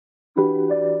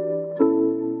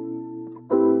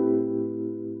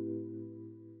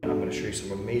you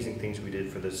some amazing things we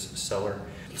did for this cellar,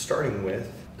 starting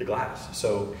with the glass.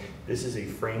 So this is a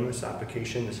frameless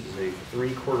application. This is a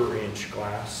 3/4 inch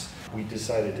glass. We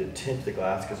decided to tint the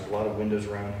glass because there's a lot of windows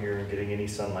around here and getting any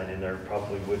sunlight in there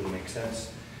probably wouldn't make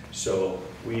sense. So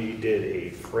we did a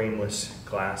frameless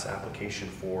glass application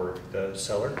for the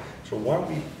cellar. So why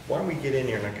don't we get in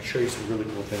here and I can show you some really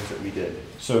cool things that we did.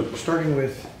 So starting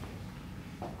with,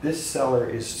 this cellar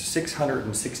is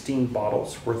 616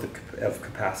 bottles worth of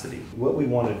capacity. What we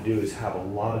want to do is have a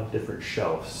lot of different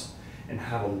shelves and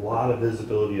have a lot of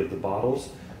visibility of the bottles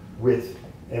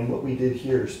and what we did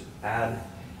here is add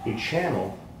a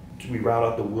channel. We route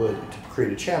out the wood to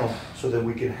create a channel so that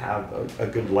we can have a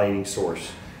good lighting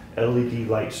source, LED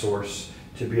light source,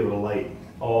 to be able to light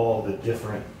all the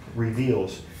different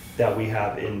reveals that we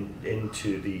have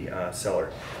into the cellar.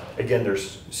 Again,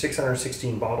 there's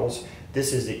 616 bottles.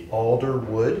 This is the alder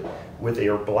wood with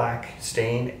a black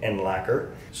stain and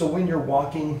lacquer. So when you're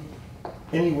walking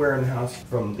anywhere in the house,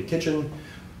 from the kitchen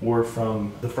or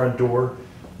from the front door,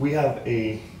 we have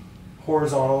a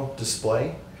horizontal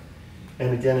display.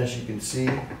 And again, as you can see,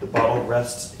 the bottle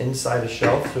rests inside a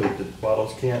shelf so the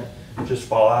bottles can't just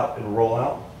fall out and roll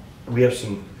out. We have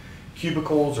some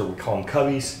cubicles, or we call them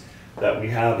cubbies, that we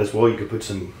have as well. You could put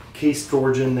some case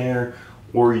storage in there,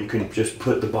 or you can just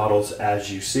put the bottles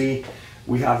as you see.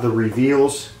 We have the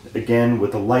reveals, again,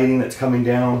 with the lighting that's coming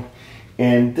down.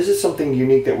 And this is something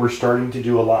unique that we're starting to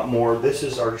do a lot more. This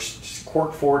is our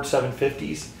cork forward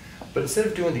 750s, but instead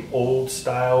of doing the old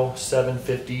style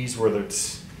 750s where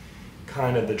it's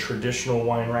kind of the traditional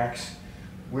wine racks,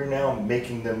 we're now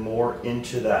making them more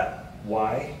into that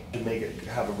Y to make it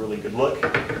have a really good look.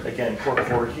 Again, cork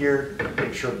forward here,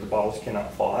 make sure that the bottles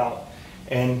cannot fall out.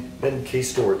 And then case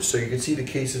storage. So you can see the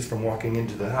cases from walking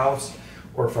into the house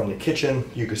or from the kitchen.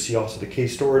 You can see also the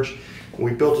case storage.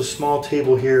 We built a small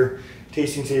table here,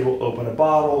 tasting table, open a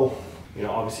bottle, you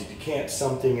know, obviously decant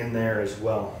something in there as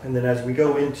well. And then as we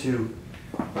go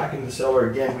back into the cellar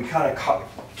again, we kind of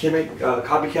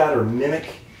copycat or mimic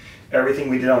everything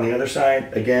we did on the other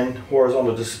side. Again,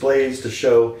 horizontal displays to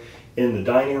show in the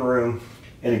dining room,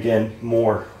 and again,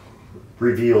 more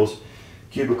reveals,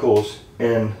 cubicles,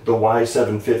 and the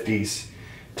Y750s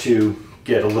to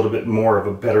get a little bit more of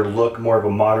a better look, more of a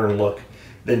modern look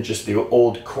than just the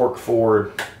old cork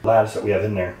forward lattice that we have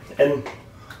in there. And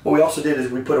what we also did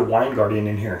is we put a wine guardian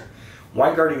in here.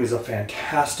 Wine guardian is a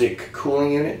fantastic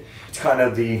cooling unit. It's kind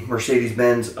of the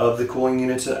Mercedes-Benz of the cooling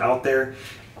units out there.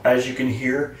 As you can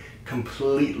hear,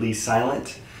 completely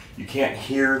silent. You can't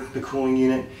hear the cooling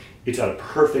unit. It's at a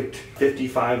perfect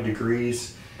 55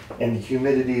 degrees and the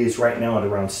humidity is right now at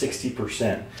around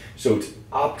 60%. So it's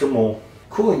optimal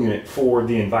cooling unit for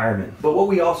the environment. But what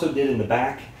we also did in the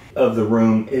back of the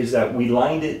room is that we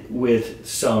lined it with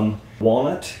some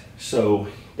walnut. So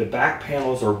the back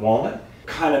panels are walnut,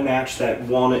 kind of match that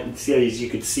walnut. See, as you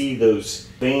could see those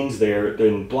veins there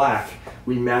in black,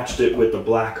 we matched it with the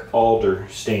black alder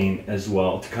stain as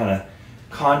well to kind of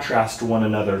contrast to one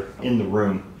another in the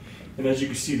room. And as you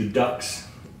can see, the ducts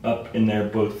up in there,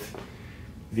 both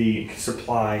the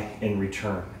supply and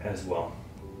return as well.